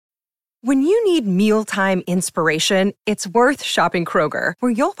When you need mealtime inspiration, it's worth shopping Kroger,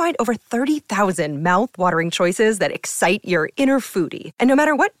 where you'll find over 30,000 mouth-watering choices that excite your inner foodie. And no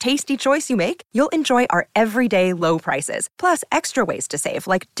matter what tasty choice you make, you'll enjoy our everyday low prices, plus extra ways to save,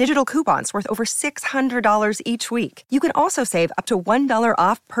 like digital coupons worth over $600 each week. You can also save up to $1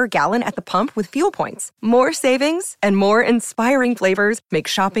 off per gallon at the pump with fuel points. More savings and more inspiring flavors make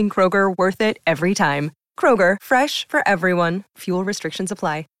shopping Kroger worth it every time. Kroger, fresh for everyone. Fuel restrictions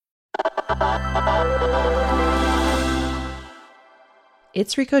apply.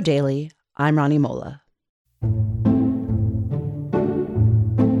 It's Rico Daily. I'm Ronnie Mola.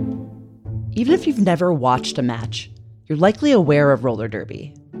 Even if you've never watched a match, you're likely aware of roller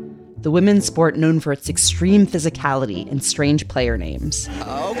derby, the women's sport known for its extreme physicality and strange player names.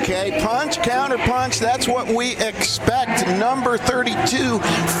 Okay, punch, counter punch, that's what we expect. Number 32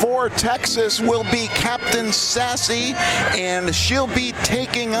 for Texas will be Captain Sassy, and she'll be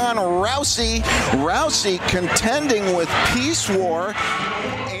taking on Rousey. Rousey contending with Peace War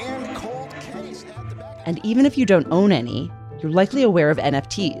and Cold Case at the back. And even if you don't own any, you're likely aware of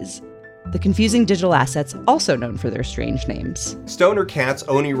NFTs, the confusing digital assets also known for their strange names. Stoner Cats,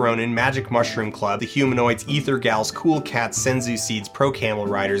 Oni Ronin, Magic Mushroom Club, The Humanoids, Ether Gals, Cool Cats, Senzu Seeds, Pro Camel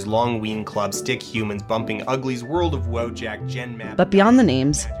Riders, Long Ween Club, Stick Humans, Bumping Uglies, World of Wojak, Gen Map. But beyond the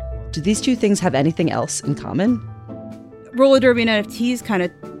names, do these two things have anything else in common? Roller derby and NFTs kind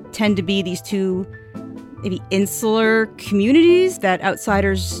of tend to be these two maybe insular communities that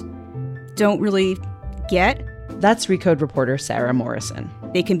outsiders don't really get. That's Recode reporter Sarah Morrison.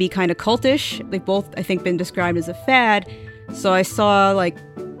 They can be kind of cultish. They've both, I think, been described as a fad. So I saw like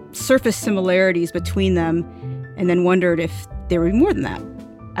surface similarities between them and then wondered if there would be more than that.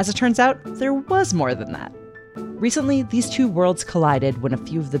 As it turns out, there was more than that. Recently, these two worlds collided when a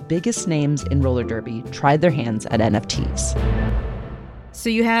few of the biggest names in roller derby tried their hands at NFTs. So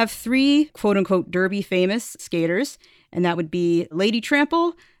you have three quote-unquote derby famous skaters, and that would be Lady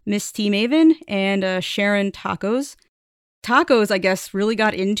Trample, Miss T Maven, and Sharon Tacos. Tacos, I guess, really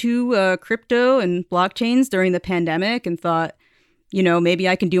got into crypto and blockchains during the pandemic and thought, you know, maybe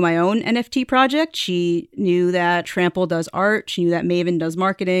I can do my own NFT project. She knew that Trample does art. She knew that Maven does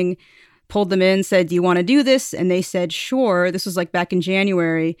marketing. Pulled them in, said, do you want to do this? And they said, sure. This was like back in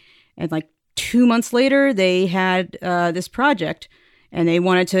January. And like 2 months later, they had this project and they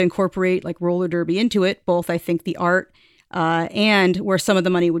wanted to incorporate like roller derby into it, both, I think, the art and where some of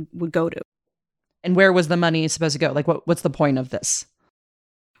the money would go to. And where was the money supposed to go? Like, what's the point of this?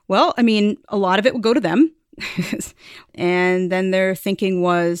 Well, I mean, a lot of it would go to them. And then their thinking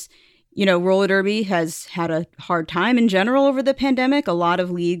was, you know, roller derby has had a hard time in general over the pandemic. A lot of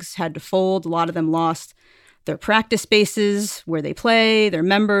leagues had to fold. A lot of them lost their practice spaces where they play, their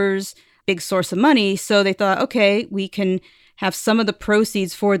members, big source of money. So they thought, okay, we can have some of the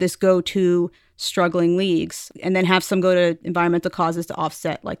proceeds for this go to struggling leagues and then have some go to environmental causes to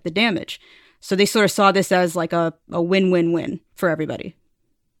offset like the damage. So they sort of saw this as like a win-win-win for everybody.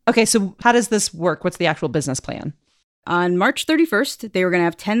 Okay, so how does this work? What's the actual business plan? On March 31st, they were going to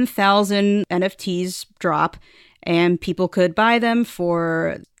have 10,000 NFTs drop, and people could buy them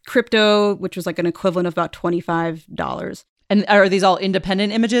for crypto, which was like an equivalent of about $25. And are these all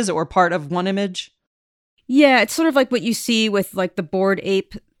independent images or part of one image? Yeah, it's sort of like what you see with like the Bored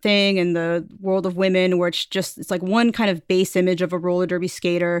Ape thing and the World of Women, where it's like one kind of base image of a roller derby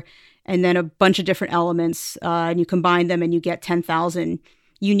skater and then a bunch of different elements, and you combine them and you get 10,000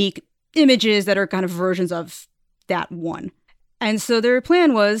 unique images that are kind of versions of that one. And so their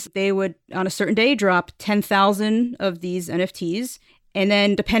plan was they would, on a certain day, drop 10,000 of these NFTs. And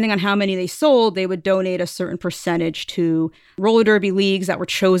then depending on how many they sold, they would donate a certain percentage to roller derby leagues that were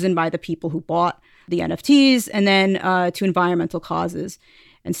chosen by the people who bought the NFTs, and then to environmental causes.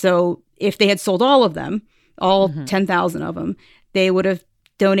 And so if they had sold all of them, all 10,000 of them, they would have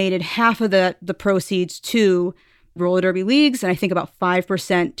donated half of the proceeds to roller derby leagues, and I think about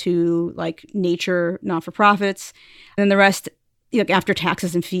 5% to like nature not-for-profits, and then the rest, like after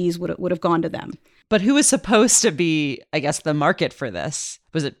taxes and fees, would have gone to them. But who is supposed to be, I guess, the market for this?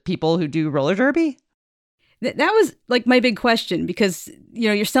 Was it people who do roller derby? That was like my big question, because you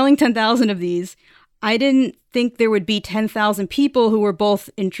know you're selling 10,000 of these. I didn't think there would be 10,000 people who were both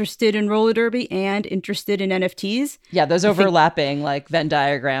interested in roller derby and interested in NFTs. Yeah, those overlapping like Venn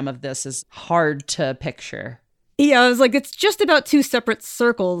diagram of this is hard to picture. Yeah, I was like, it's just about two separate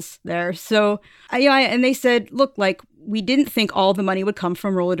circles there. So, and they said, look, like, we didn't think all the money would come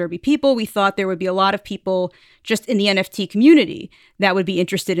from roller derby people. We thought there would be a lot of people just in the NFT community that would be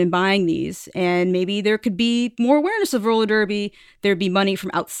interested in buying these. And maybe there could be more awareness of roller derby. There'd be money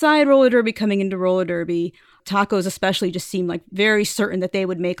from outside roller derby coming into roller derby. Tacos especially just seemed like very certain that they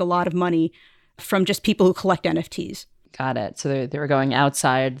would make a lot of money from just people who collect NFTs. Got it. So they were going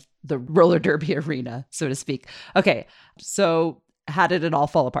outside the roller derby arena, so to speak. Okay, so how did it all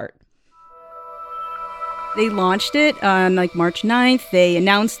fall apart? They launched it on like March 9th. They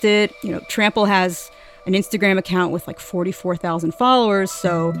announced it. Trample has an Instagram account with like 44,000 followers.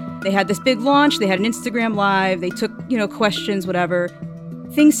 So they had this big launch. They had an Instagram live. They took, questions, whatever.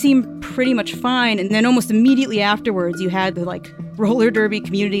 Things seemed pretty much fine. And then almost immediately afterwards, you had the like roller derby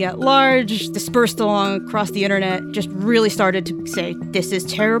community at large dispersed along across the internet, just really started to say, this is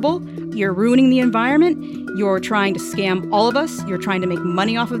terrible. You're ruining the environment. You're trying to scam all of us. You're trying to make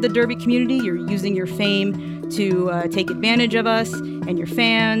money off of the derby community. You're using your fame to take advantage of us and your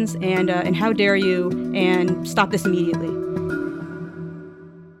fans. And how dare you? And stop this immediately.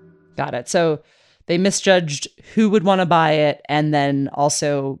 Got it. So they misjudged who would want to buy it, and then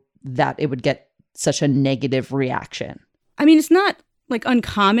also that it would get such a negative reaction. I mean, it's not like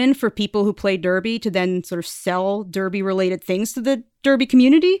uncommon for people who play derby to then sort of sell derby related things to the derby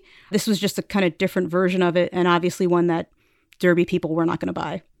community. This was just a kind of different version of it, and obviously one that derby people were not going to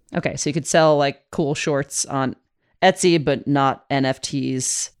buy. Okay, so you could sell like cool shorts on Etsy, but not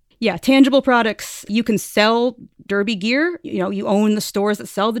NFTs. Yeah, tangible products. You can sell derby gear. You own the stores that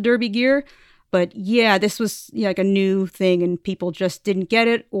sell the derby gear. But yeah, this was like a new thing and people just didn't get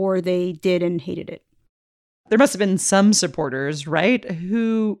it, or they did and hated it. There must have been some supporters, right?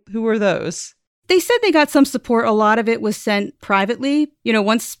 Who were those? They said they got some support. A lot of it was sent privately.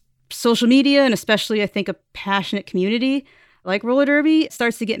 Once social media, and especially I think a passionate community like roller derby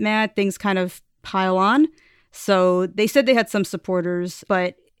starts to get mad, things kind of pile on. So they said they had some supporters,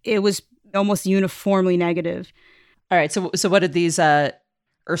 but it was almost uniformly negative. All right. So what did these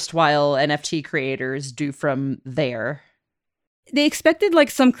erstwhile NFT creators do from there? They expected like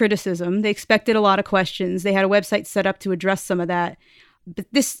some criticism. They expected a lot of questions. They had a website set up to address some of that. But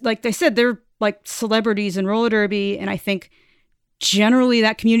this, like they said, they're like celebrities in roller derby. And I think generally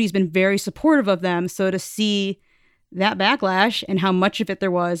that community has been very supportive of them. So to see that backlash and how much of it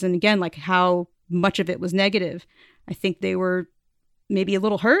there was, and again, like how much of it was negative, I think they were maybe a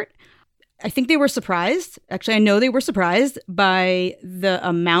little hurt. I think they were surprised. Actually, I know they were surprised by the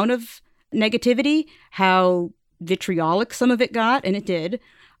amount of negativity, how vitriolic some of it got, and it did,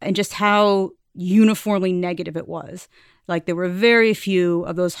 and just how uniformly negative it was. Like there were very few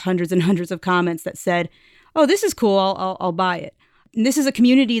of those hundreds and hundreds of comments that said, oh, this is cool, I'll buy it. And this is a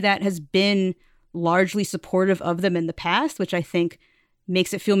community that has been largely supportive of them in the past, which I think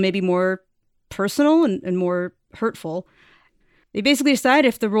makes it feel maybe more personal and more hurtful. They basically decided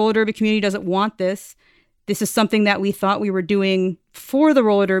if the roller derby community doesn't want this is something that we thought we were doing for the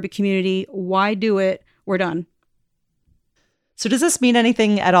roller derby community. Why do it? We're done. So does this mean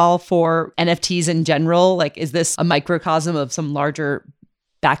anything at all for NFTs in general? Like, is this a microcosm of some larger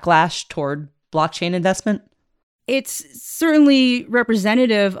backlash toward blockchain investment? It's certainly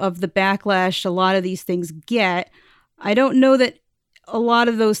representative of the backlash a lot of these things get. I don't know that a lot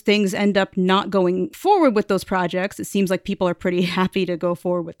of those things end up not going forward with those projects. It seems like people are pretty happy to go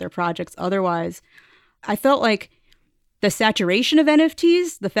forward with their projects otherwise. I felt like the saturation of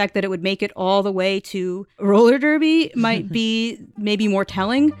NFTs, the fact that it would make it all the way to roller derby might be maybe more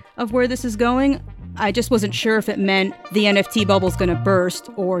telling of where this is going. I just wasn't sure if it meant the NFT bubble's going to burst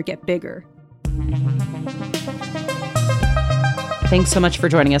or get bigger. Thanks so much for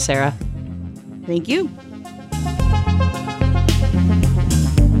joining us, Sarah. Thank you.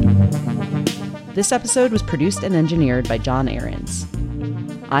 This episode was produced and engineered by John Ahrens.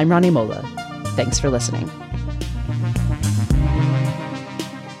 I'm Ronnie Mola. Thanks for listening.